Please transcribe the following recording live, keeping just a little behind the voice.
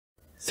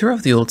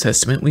Throughout the Old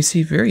Testament, we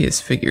see various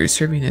figures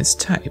serving as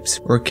types,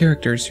 or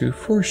characters who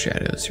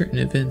foreshadow certain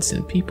events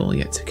and people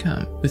yet to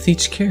come, with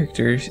each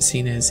character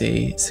seen as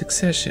a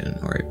succession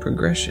or a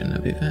progression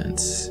of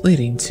events,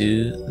 leading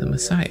to the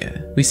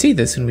Messiah. We see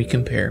this when we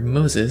compare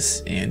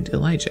Moses and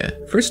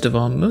Elijah. First of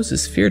all,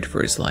 Moses feared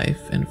for his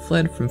life and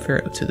fled from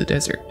Pharaoh to the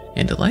desert,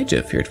 and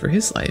Elijah feared for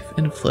his life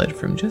and fled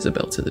from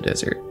Jezebel to the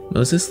desert.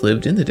 Moses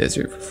lived in the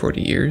desert for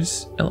 40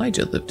 years,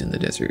 Elijah lived in the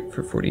desert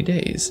for 40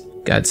 days.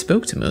 God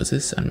spoke to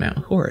Moses on Mount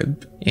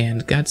Horeb,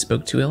 and God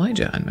spoke to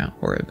Elijah on Mount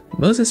Horeb.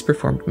 Moses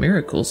performed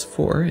miracles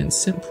for and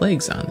sent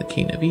plagues on the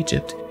king of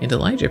Egypt, and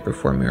Elijah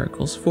performed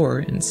miracles for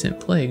and sent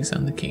plagues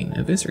on the king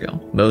of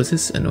Israel.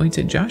 Moses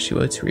anointed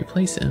Joshua to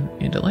replace him,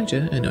 and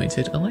Elijah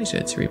anointed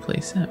Elisha to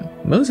replace him.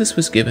 Moses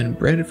was given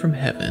bread from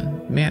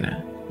heaven,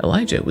 manna.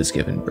 Elijah was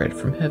given bread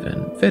from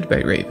heaven, fed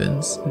by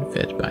ravens and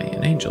fed by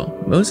an angel.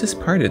 Moses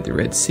parted the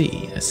Red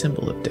Sea, a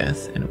symbol of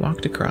death, and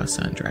walked across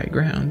on dry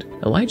ground.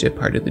 Elijah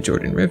parted the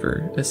Jordan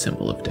River, a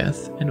symbol of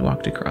death, and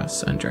walked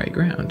across on dry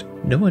ground.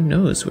 No one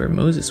knows where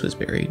Moses was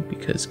buried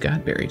because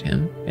God buried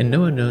him, and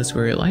no one knows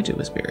where Elijah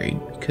was buried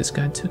because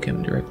God took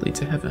him directly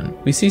to heaven.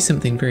 We see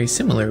something very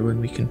similar when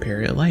we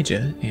compare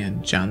Elijah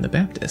and John the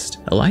Baptist.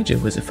 Elijah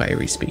was a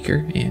fiery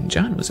speaker, and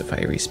John was a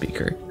fiery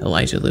speaker.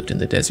 Elijah lived in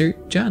the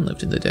desert, John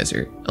lived in the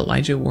desert.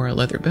 Elijah wore a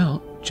leather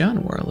belt,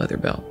 John wore a leather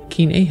belt.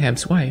 King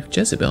Ahab's wife,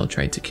 Jezebel,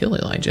 tried to kill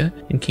Elijah,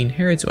 and King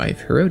Herod's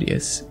wife,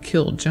 Herodias,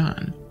 killed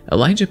John.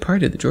 Elijah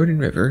parted the Jordan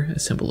River, a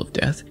symbol of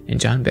death,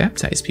 and John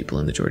baptized people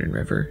in the Jordan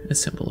River, a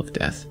symbol of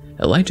death.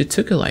 Elijah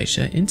took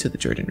Elisha into the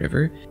Jordan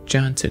River,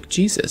 John took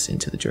Jesus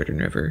into the Jordan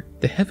River.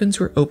 The heavens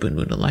were opened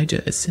when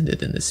Elijah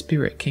ascended and the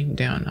Spirit came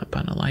down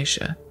upon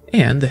Elisha.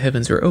 And the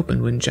heavens were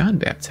opened when John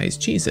baptized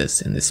Jesus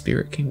and the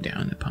Spirit came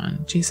down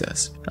upon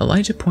Jesus.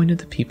 Elijah pointed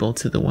the people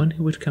to the one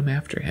who would come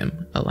after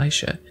him,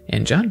 Elisha,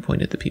 and John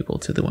pointed the people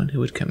to the one who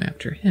would come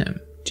after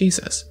him,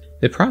 Jesus.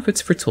 The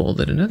prophets foretold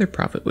that another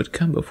prophet would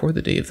come before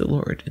the day of the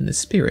Lord in the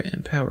spirit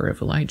and power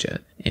of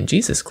Elijah, and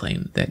Jesus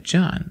claimed that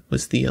John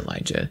was the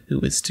Elijah who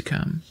was to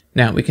come.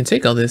 Now, we can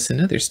take all this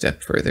another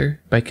step further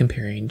by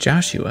comparing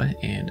Joshua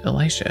and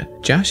Elisha.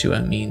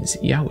 Joshua means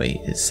Yahweh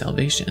is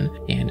salvation,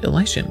 and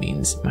Elisha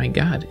means my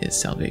God is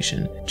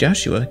salvation.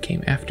 Joshua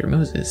came after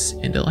Moses,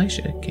 and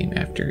Elisha came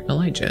after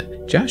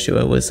Elijah.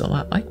 Joshua was a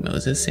lot like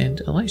Moses,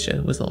 and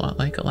Elisha was a lot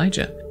like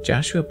Elijah.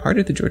 Joshua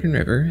parted the Jordan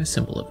River, a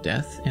symbol of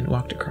death, and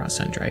walked across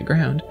on dry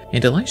ground,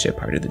 and Elisha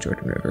parted the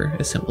Jordan River,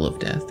 a symbol of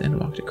death, and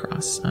walked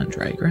across on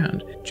dry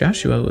ground.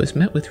 Joshua was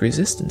met with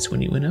resistance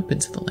when he went up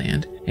into the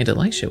land, and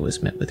Elisha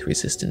was met with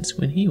resistance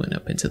when he went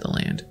up into the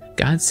land.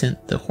 God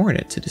sent the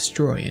hornet to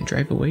destroy and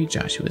drive away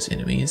Joshua's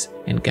enemies,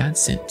 and God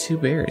sent 2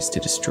 bears to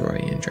destroy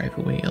and drive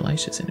away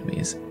Elisha's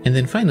enemies. And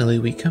then finally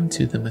we come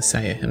to the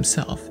Messiah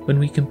himself when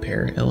we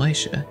compare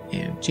Elisha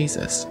and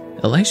Jesus.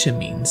 Elisha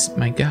means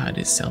my God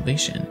is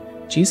salvation.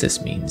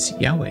 Jesus means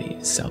Yahweh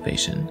is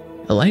salvation.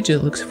 Elijah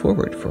looks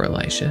forward for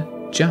Elisha.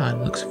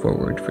 John looks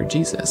forward for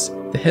Jesus.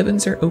 The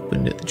heavens are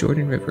opened at the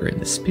Jordan River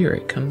and the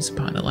Spirit comes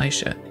upon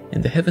Elisha.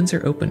 And the heavens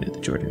are opened at the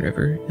Jordan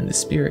River and the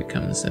Spirit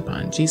comes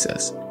upon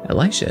Jesus.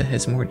 Elisha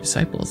has more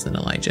disciples than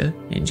Elijah,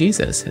 and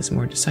Jesus has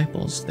more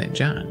disciples than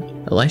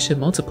John. Elisha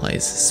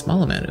multiplies a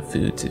small amount of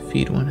food to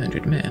feed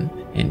 100 men,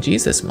 and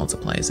Jesus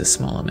multiplies a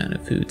small amount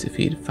of food to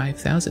feed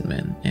 5,000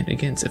 men and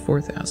again to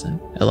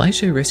 4,000.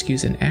 Elisha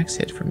rescues an axe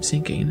head from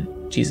sinking.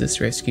 Jesus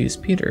rescues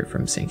Peter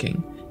from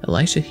sinking.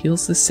 Elisha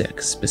heals the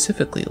sick,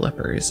 specifically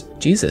lepers.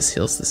 Jesus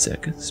heals the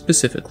sick,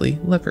 specifically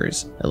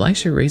lepers.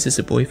 Elisha raises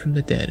a boy from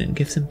the dead and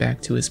gives him back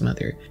to his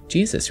mother.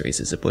 Jesus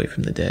raises a boy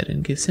from the dead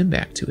and gives him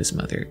back to his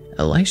mother.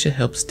 Elisha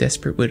helps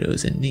desperate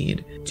widows in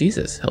need.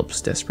 Jesus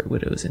helps desperate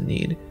widows in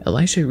need.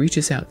 Elisha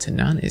reaches out to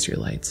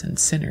non-Israelites and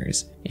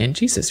sinners, and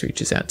Jesus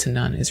reaches out to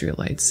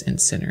non-Israelites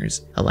and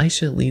sinners.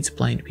 Elisha leads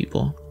blind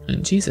people,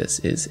 and Jesus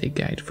is a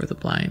guide for the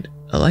blind.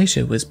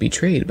 Elisha was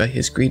betrayed by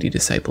his greedy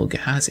disciple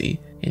Gehazi,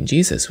 and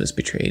Jesus was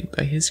betrayed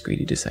by his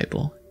greedy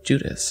disciple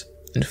Judas.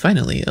 And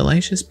finally,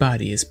 Elisha's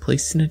body is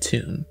placed in a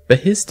tomb,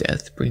 but his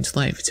death brings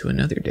life to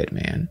another dead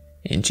man.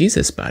 And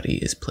Jesus' body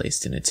is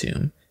placed in a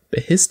tomb,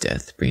 but his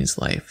death brings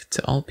life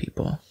to all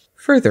people.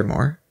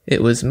 Furthermore,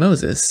 it was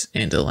Moses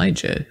and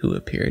Elijah who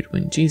appeared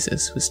when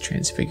Jesus was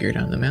transfigured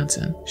on the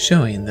mountain,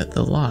 showing that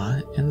the law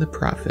and the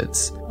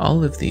prophets,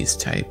 all of these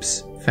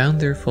types, found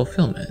their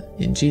fulfillment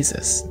in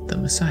Jesus, the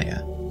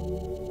Messiah.